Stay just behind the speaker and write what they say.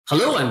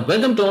Hello and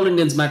welcome to All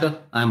Indians Matter.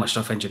 I'm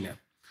Ashraf Engineer.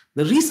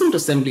 The recent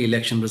assembly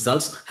election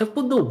results have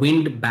put the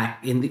wind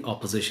back in the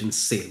opposition's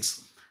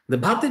sails. The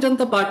Bharatiya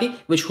Janata Party,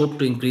 which hoped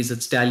to increase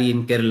its tally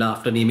in Kerala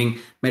after naming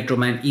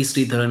Metroman E.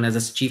 Sridharan as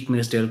its chief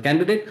ministerial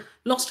candidate,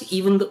 lost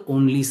even the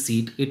only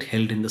seat it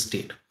held in the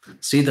state.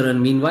 Sridharan,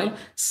 meanwhile,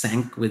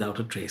 sank without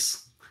a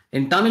trace.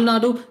 In Tamil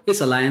Nadu,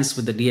 its alliance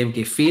with the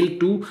DMK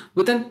failed too,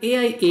 with an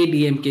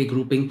AIA-DMK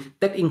grouping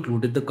that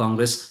included the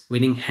Congress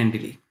winning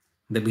handily.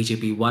 The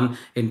BJP won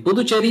in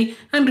Puducherry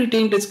and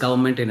retained its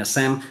government in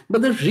Assam,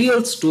 but the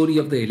real story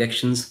of the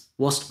elections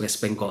was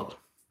West Bengal.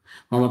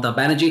 Mamata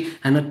Banerjee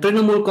and her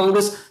Trinamool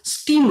Congress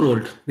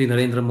steamrolled the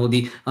Narendra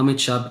Modi Amit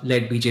Shah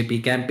led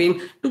BJP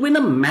campaign to win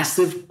a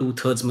massive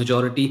two-thirds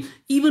majority,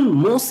 even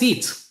more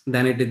seats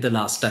than it did the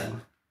last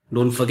time.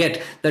 Don't forget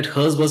that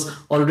hers was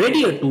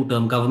already a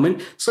two-term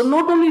government, so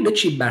not only did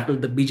she battle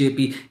the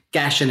BJP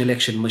cash and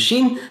election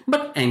machine,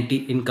 but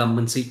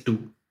anti-incumbency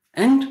too.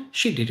 And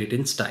she did it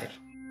in style.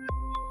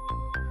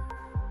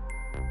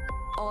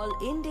 All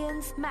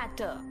Indians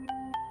matter.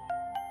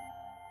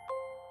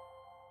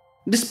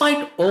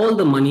 Despite all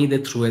the money they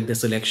threw at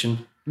this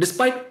election,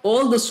 despite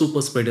all the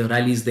super spreader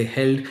rallies they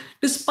held,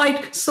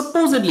 despite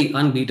supposedly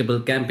unbeatable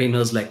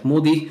campaigners like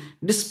Modi,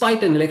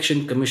 despite an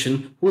election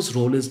commission whose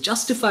role is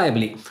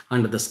justifiably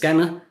under the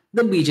scanner,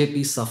 the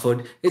BJP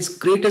suffered its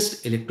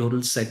greatest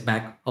electoral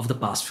setback of the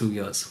past few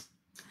years.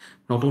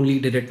 Not only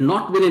did it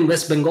not win in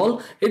West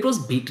Bengal, it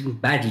was beaten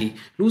badly,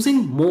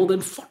 losing more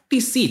than 40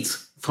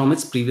 seats from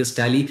its previous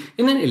tally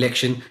in an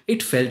election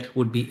it felt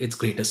would be its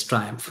greatest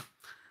triumph.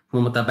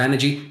 Mamata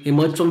Banerjee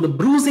emerged from the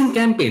bruising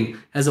campaign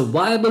as a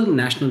viable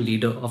national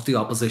leader of the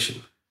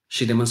opposition.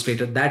 She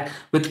demonstrated that,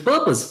 with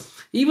purpose,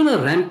 even a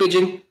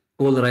rampaging,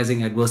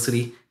 polarizing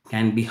adversary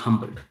can be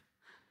humbled.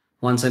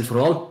 Once and for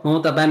all,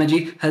 Mamata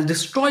Banerjee has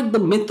destroyed the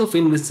myth of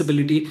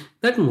invincibility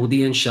that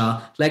Modi and Shah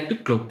like to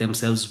cloak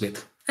themselves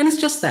with. And it's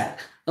just that,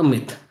 a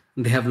myth.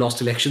 They have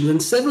lost elections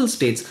in several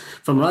states,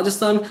 from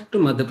Rajasthan to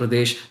Madhya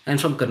Pradesh and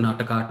from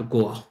Karnataka to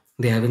Goa.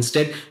 They have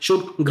instead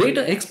showed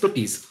greater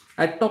expertise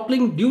at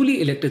toppling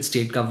duly elected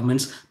state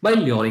governments by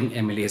luring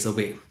MLAs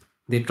away.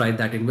 They tried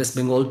that in West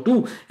Bengal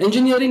too,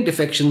 engineering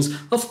defections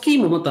of key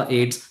Mamata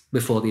aides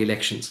before the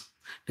elections.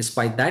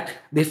 Despite that,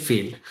 they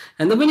failed,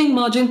 and the winning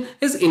margin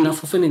is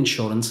enough of an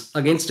insurance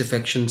against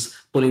defections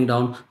pulling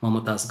down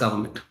Mamata's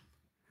government.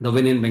 The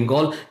win in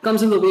Bengal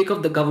comes in the wake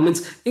of the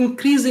government's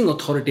increasing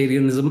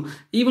authoritarianism,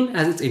 even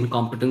as its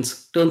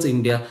incompetence turns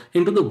India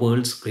into the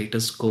world's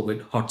greatest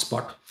COVID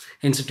hotspot.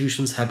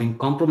 Institutions have been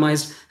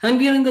compromised, and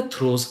we are in the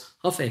throes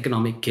of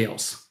economic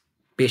chaos.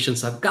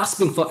 Patients are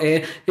gasping for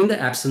air in the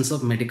absence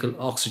of medical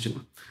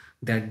oxygen.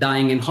 They are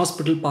dying in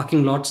hospital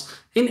parking lots,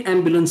 in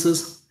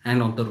ambulances,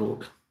 and on the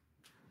road.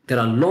 There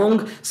are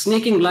long,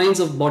 snaking lines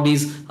of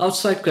bodies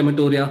outside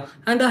crematoria,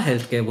 and our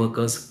healthcare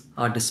workers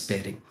are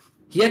despairing.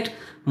 Yet,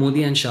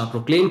 Modi and Shah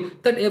proclaim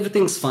that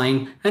everything's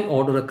fine and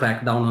order a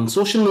crackdown on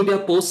social media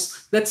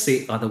posts that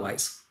say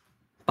otherwise.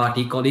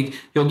 Party colleague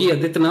Yogi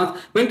Adityanath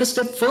went a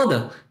step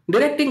further,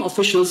 directing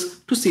officials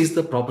to seize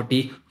the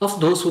property of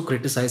those who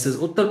criticize his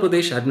Uttar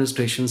Pradesh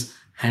administration's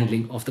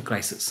handling of the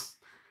crisis.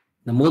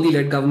 The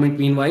Modi-led government,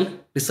 meanwhile,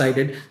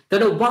 decided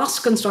that a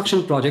vast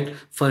construction project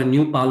for a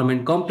new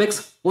parliament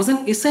complex was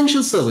an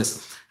essential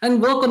service,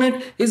 and work on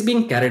it is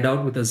being carried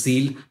out with a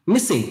zeal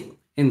missing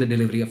in the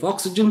delivery of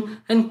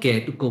oxygen and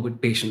care to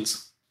COVID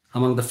patients.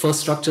 Among the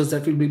first structures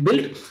that will be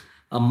built,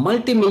 a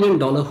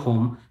multi-million-dollar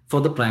home for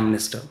the Prime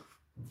Minister.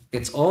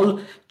 It's all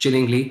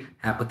chillingly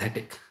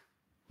apathetic.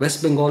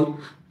 West Bengal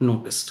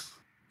noticed.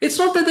 It's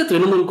not that the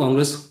Trinamool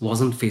Congress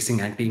wasn't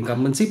facing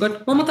anti-incumbency,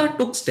 but Mamata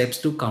took steps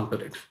to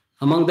counter it.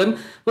 Among them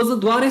was the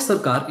Dware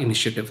Sarkar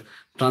initiative.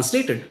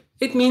 Translated,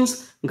 it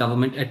means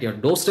government at your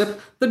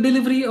doorstep, the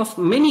delivery of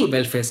many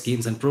welfare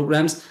schemes and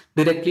programs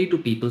directly to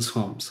people's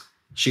homes.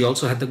 She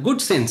also had the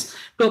good sense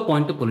to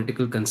appoint a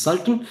political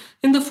consultant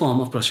in the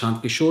form of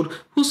Prashant Kishore,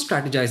 whose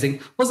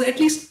strategizing was at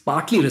least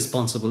partly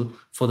responsible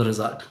for the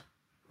result.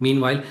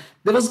 Meanwhile,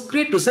 there was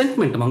great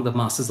resentment among the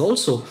masses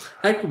also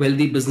at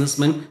wealthy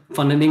businessmen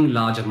funneling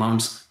large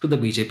amounts to the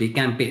BJP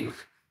campaign.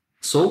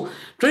 So,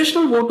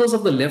 traditional voters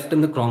of the left in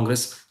the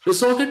Congress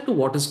resorted to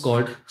what is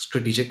called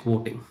strategic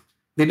voting.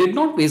 They did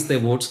not waste their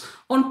votes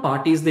on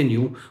parties they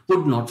knew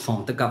would not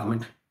form the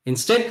government.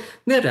 Instead,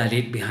 they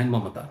rallied behind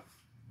Mamata.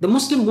 The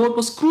Muslim vote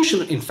was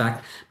crucial, in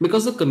fact,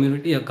 because the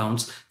community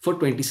accounts for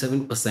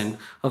 27%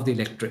 of the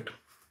electorate.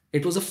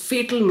 It was a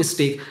fatal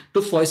mistake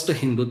to foist a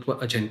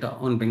Hindutva agenda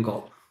on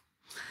Bengal.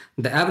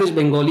 The average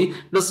Bengali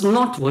does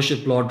not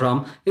worship Lord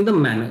Ram in the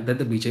manner that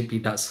the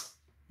BJP does.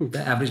 The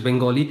average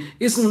Bengali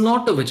is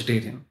not a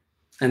vegetarian.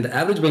 And the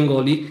average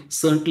Bengali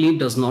certainly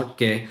does not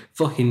care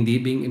for Hindi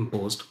being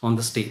imposed on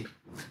the state.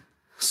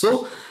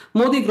 So,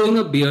 Modi growing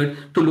a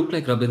beard to look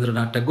like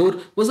Rabindranath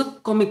Tagore was a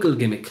comical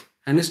gimmick,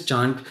 and his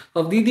chant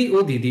of Didi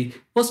O Didi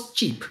was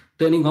cheap,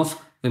 turning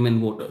off women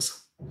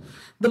voters.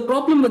 The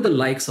problem with the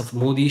likes of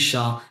Modi,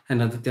 Shah,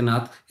 and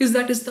Adityanath is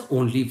that it's the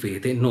only way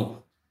they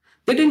know.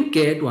 They didn't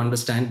care to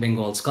understand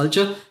Bengal's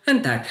culture,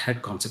 and that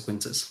had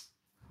consequences.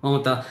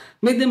 Mamata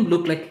made them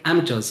look like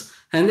amateurs,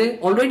 and their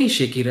already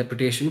shaky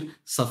reputation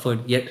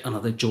suffered yet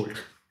another jolt.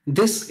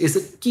 This is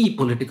a key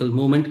political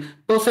moment,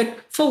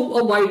 perfect for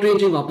a wide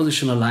ranging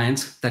opposition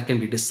alliance that can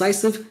be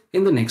decisive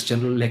in the next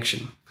general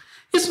election.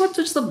 It's not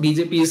just the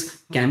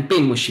BJP's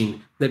campaign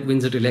machine that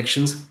wins at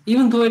elections,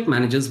 even though it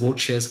manages vote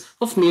shares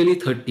of nearly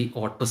 30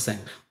 odd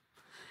percent.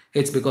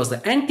 It's because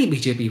the anti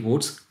BJP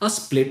votes are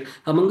split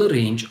among a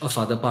range of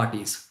other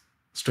parties.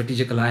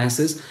 Strategic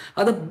alliances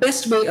are the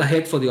best way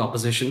ahead for the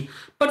opposition,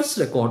 but its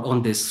record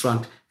on this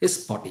front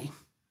is spotty.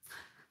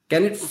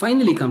 Can it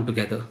finally come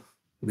together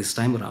this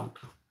time around?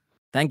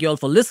 Thank you all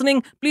for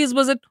listening. Please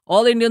visit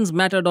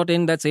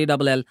allindiansmatter.in, that's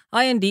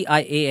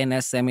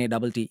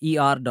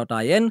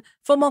ALLINDIANSMATTER.in,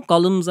 for more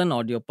columns and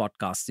audio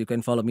podcasts. You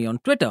can follow me on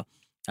Twitter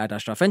at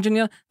Ashraf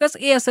Engineer, that's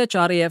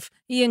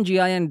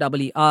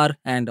ASHRAFENGINER,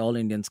 and All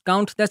Indians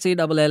Count, that's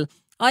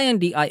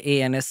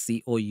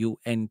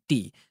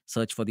ALLINDIANSCOUNT.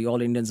 Search for the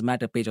All Indians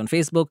Matter page on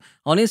Facebook.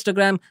 On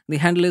Instagram, the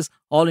handle is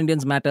All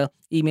Indians Matter.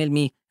 Email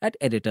me at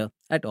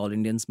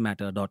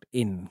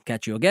editor@allindiansmatter.in.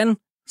 Catch you again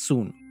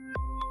soon.